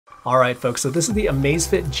Alright folks, so this is the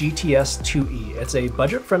Amazfit GTS 2E. It's a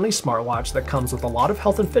budget-friendly smartwatch that comes with a lot of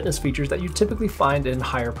health and fitness features that you typically find in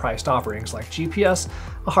higher priced offerings like GPS,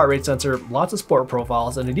 a heart rate sensor, lots of sport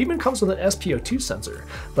profiles, and it even comes with an SpO2 sensor.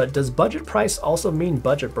 But does budget price also mean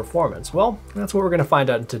budget performance? Well, that's what we're going to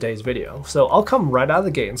find out in today's video. So I'll come right out of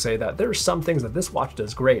the gate and say that there are some things that this watch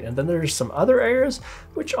does great, and then there's some other areas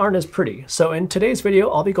which aren't as pretty. So in today's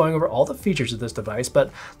video, I'll be going over all the features of this device,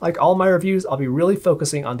 but like all my reviews, I'll be really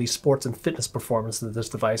focusing on the sports and fitness performance of this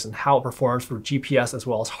device and how it performs for GPS as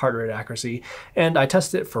well as heart rate accuracy. And I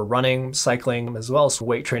tested it for running, cycling, as well as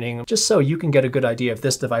weight training, just so you can get a good idea if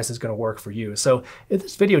this device is going to work for you. So if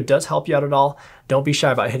this video does help you out at all, don't be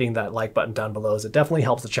shy about hitting that like button down below, as it definitely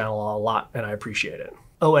helps the channel a lot and I appreciate it.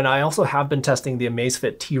 Oh, and I also have been testing the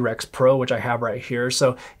Amazfit T-Rex Pro, which I have right here.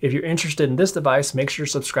 So if you're interested in this device, make sure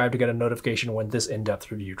to subscribe to get a notification when this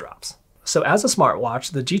in-depth review drops. So as a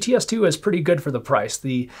smartwatch, the GTS 2 is pretty good for the price.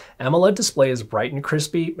 The AMOLED display is bright and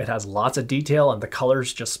crispy, it has lots of detail, and the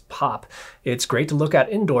colors just pop. It's great to look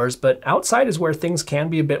at indoors, but outside is where things can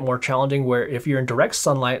be a bit more challenging, where if you're in direct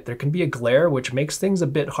sunlight, there can be a glare which makes things a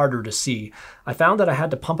bit harder to see. I found that I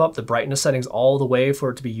had to pump up the brightness settings all the way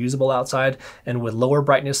for it to be usable outside, and with lower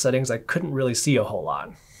brightness settings, I couldn't really see a whole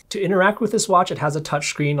lot. To interact with this watch, it has a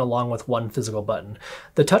touchscreen along with one physical button.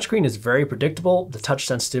 The touchscreen is very predictable, the touch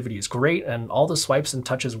sensitivity is great, and all the swipes and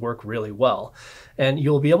touches work really well. And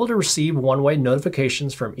you'll be able to receive one-way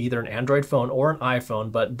notifications from either an Android phone or an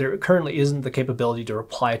iPhone, but there currently isn't the capability to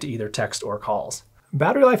reply to either text or calls.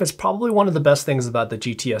 Battery life is probably one of the best things about the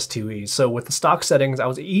GTS 2E. So with the stock settings, I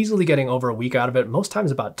was easily getting over a week out of it, most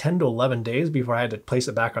times about 10 to 11 days before I had to place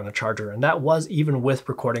it back on the charger. And that was even with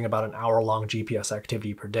recording about an hour-long GPS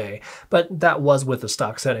activity per day. But that was with the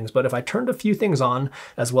stock settings. But if I turned a few things on,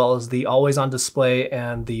 as well as the always-on display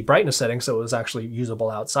and the brightness settings, so it was actually usable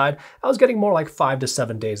outside, I was getting more like 5 to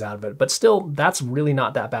 7 days out of it. But still, that's really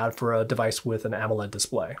not that bad for a device with an AMOLED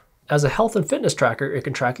display. As a health and fitness tracker, it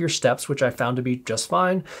can track your steps, which I found to be just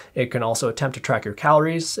fine. It can also attempt to track your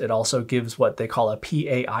calories. It also gives what they call a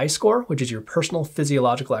PAI score, which is your personal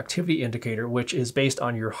physiological activity indicator, which is based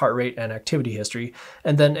on your heart rate and activity history.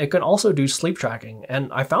 And then it can also do sleep tracking. And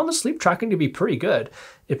I found the sleep tracking to be pretty good.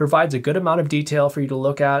 It provides a good amount of detail for you to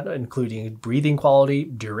look at, including breathing quality,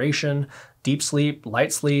 duration, deep sleep,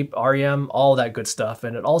 light sleep, REM, all that good stuff.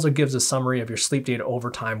 And it also gives a summary of your sleep data over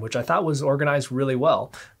time, which I thought was organized really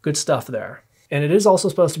well. Good stuff there. And it is also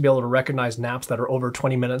supposed to be able to recognize naps that are over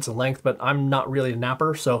 20 minutes in length, but I'm not really a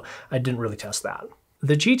napper, so I didn't really test that.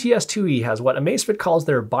 The GTS 2E has what Amazfit calls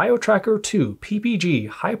their BioTracker 2 PPG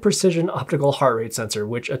high precision optical heart rate sensor,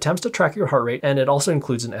 which attempts to track your heart rate, and it also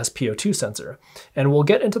includes an SpO2 sensor. And we'll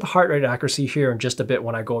get into the heart rate accuracy here in just a bit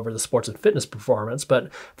when I go over the sports and fitness performance,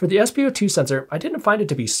 but for the SpO2 sensor, I didn't find it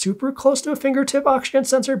to be super close to a fingertip oxygen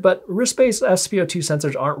sensor, but wrist-based SpO2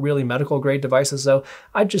 sensors aren't really medical grade devices, so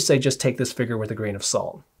I'd just say just take this figure with a grain of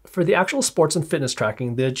salt. For the actual sports and fitness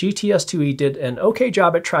tracking, the GTS 2E did an okay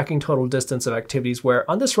job at tracking total distance of activities, where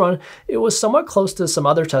on this run, it was somewhat close to some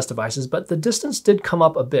other test devices, but the distance did come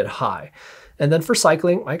up a bit high. And then for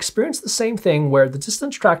cycling, I experienced the same thing, where the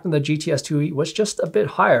distance tracked in the GTS 2E was just a bit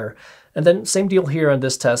higher. And then same deal here on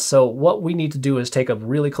this test, so what we need to do is take a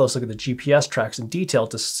really close look at the GPS tracks in detail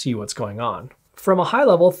to see what's going on. From a high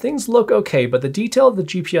level, things look okay, but the detail of the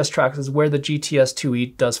GPS tracks is where the GTS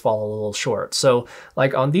 2E does fall a little short. So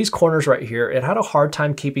like on these corners right here, it had a hard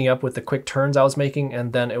time keeping up with the quick turns I was making,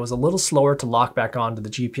 and then it was a little slower to lock back onto the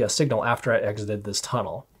GPS signal after I exited this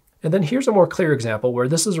tunnel. And then here's a more clear example where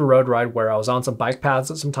this is a road ride where I was on some bike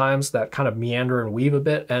paths at some times that kind of meander and weave a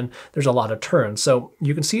bit, and there's a lot of turns. So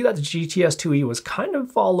you can see that the GTS 2E was kind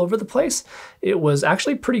of all over the place. It was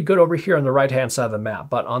actually pretty good over here on the right-hand side of the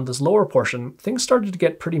map, but on this lower portion, things started to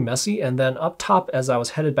get pretty messy, and then up top as I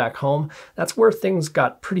was headed back home, that's where things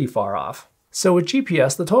got pretty far off. So with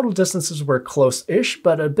GPS, the total distances were close-ish,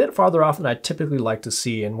 but a bit farther off than I typically like to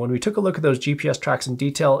see. And when we took a look at those GPS tracks in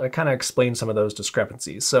detail, it kind of explained some of those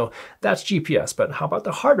discrepancies. So that's GPS, but how about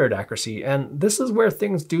the heart rate accuracy? And this is where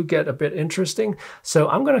things do get a bit interesting. So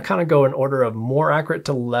I'm going to kind of go in order of more accurate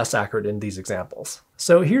to less accurate in these examples.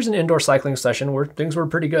 So here's an indoor cycling session where things were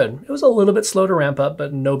pretty good. It was a little bit slow to ramp up,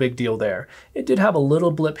 but no big deal there. It did have a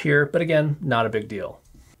little blip here, but again, not a big deal.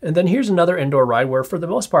 And then here's another indoor ride where, for the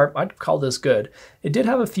most part, I'd call this good. It did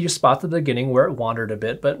have a few spots at the beginning where it wandered a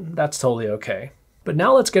bit, but that's totally okay. But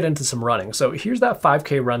now let's get into some running. So here's that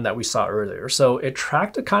 5K run that we saw earlier. So it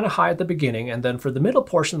tracked it kind of high at the beginning, and then for the middle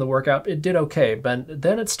portion of the workout, it did okay, but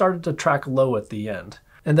then it started to track low at the end.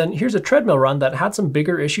 And then here's a treadmill run that had some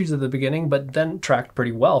bigger issues at the beginning, but then tracked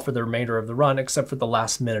pretty well for the remainder of the run, except for the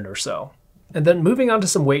last minute or so. And then moving on to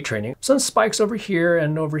some weight training. Some spikes over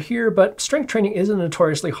here, but strength training is a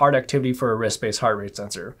notoriously hard activity for a wrist-based heart rate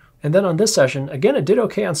sensor. And then on this session, again, it did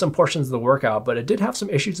okay on some portions of the workout, but it did have some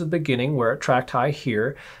issues at the beginning where it tracked high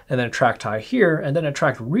here, and then it tracked high here, and then it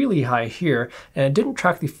tracked really high here, and it didn't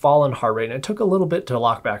track the fall in heart rate, and it took a little bit to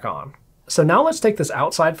lock back on. So now let's take this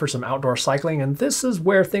outside for some outdoor cycling, and this is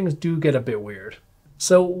where things do get a bit weird.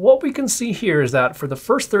 So what we can see here is that for the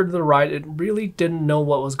first third of the ride, it really didn't know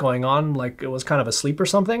what was going on, like it was kind of asleep or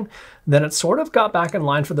something. Then it sort of got back in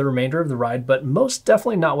line for the remainder of the ride, but most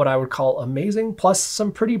definitely not what I would call amazing, plus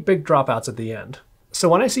some pretty big dropouts at the end. So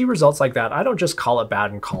when I see results like that, I don't just call it bad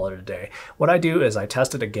and call it a day. What I do is I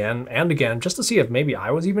test it again and again just to see if maybe I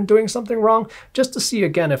was even doing something wrong, just to see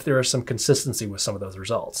again if there is some consistency with some of those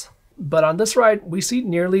results. But on this ride, we see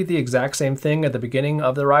nearly the exact same thing at the beginning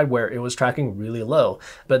of the ride where it was tracking really low,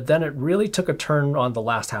 but then it really took a turn on the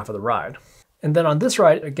last half of the ride. And then on this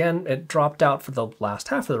ride, again, it dropped out for the last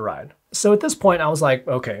half of the ride. So at this point, I was like,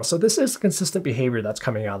 okay, so this is consistent behavior that's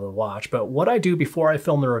coming out of the watch, but what I do before I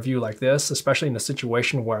film a review like this, especially in a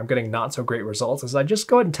situation where I'm getting not so great results, is I just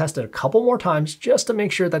go ahead and test it a couple more times just to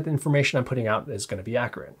make sure that the information I'm putting out is going to be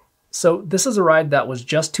accurate. So this is a ride that was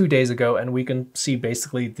just 2 days ago, and we can see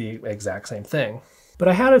basically the exact same thing. But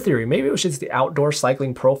I had a theory. Maybe it was just the outdoor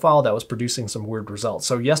cycling profile that was producing some weird results.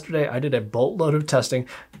 So yesterday I did a boatload of testing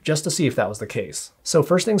just to see if that was the case. So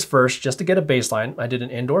first things first, just to get a baseline, I did an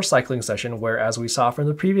indoor cycling session where, as we saw from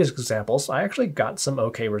the previous examples, I actually got some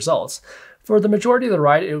okay results. For the majority of the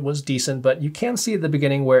ride, it was decent, but you can see at the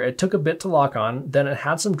beginning where it took a bit to lock on, then it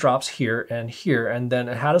had some drops here, and then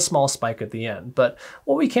it had a small spike at the end. But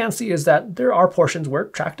what we can see is that there are portions where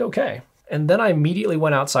it tracked okay. And then I immediately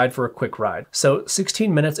went outside for a quick ride. So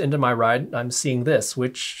 16 minutes into my ride, I'm seeing this,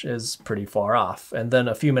 which is pretty far off. And then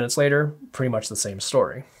a few minutes later, pretty much the same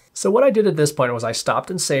story. So what I did at this point was I stopped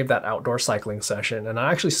and saved that outdoor cycling session, and I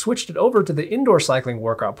actually switched it over to the indoor cycling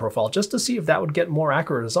workout profile just to see if that would get more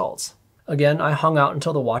accurate results. Again, I hung out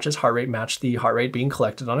until the watch's heart rate matched the heart rate being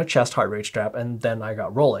collected on a chest heart rate strap, and then I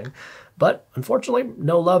got rolling. But unfortunately,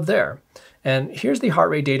 no love there. And here's the heart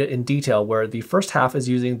rate data in detail, where the first half is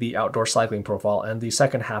using the outdoor cycling profile and the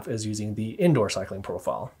second half is using the indoor cycling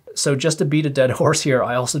profile. So just to beat a dead horse here,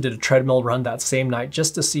 I also did a treadmill run that same night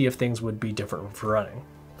just to see if things would be different for running.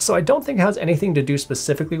 So I don't think it has anything to do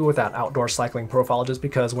specifically with that outdoor cycling profile, just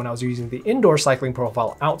because when I was using the indoor cycling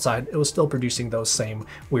profile outside, it was still producing those same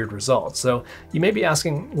weird results. So you may be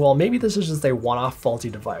asking, well, maybe this is just a one-off faulty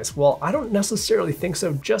device. Well, I don't necessarily think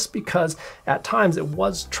so, just because at times it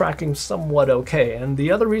was tracking somewhat okay. And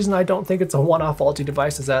the other reason I don't think it's a one-off faulty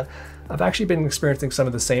device is that I've actually been experiencing some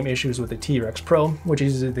of the same issues with the T-Rex Pro, which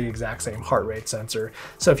uses the exact same heart rate sensor.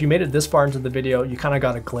 So if you made it this far into the video, you kind of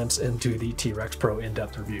got a glimpse into the T-Rex Pro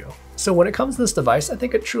in-depth review. So when it comes to this device, I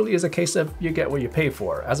think it truly is a case of you get what you pay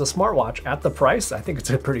for. As a smartwatch, at the price, I think it's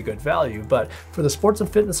a pretty good value, but for the sports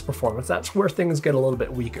and fitness performance, that's where things get a little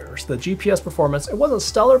bit weaker. So the GPS performance, it wasn't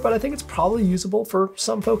stellar, but I think it's probably usable for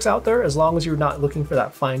some folks out there, as long as you're not looking for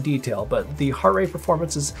that fine detail, but the heart rate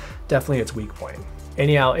performance is definitely its weak point.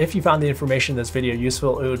 Anyhow, if you found the information in this video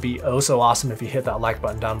useful, it would be oh so awesome if you hit that like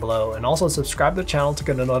button down below, and also subscribe to the channel to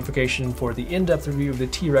get a notification for the in-depth review of the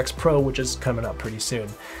T-Rex Pro, which is coming up pretty soon.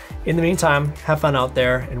 In the meantime, have fun out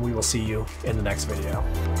there, and we will see you in the next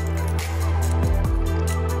video.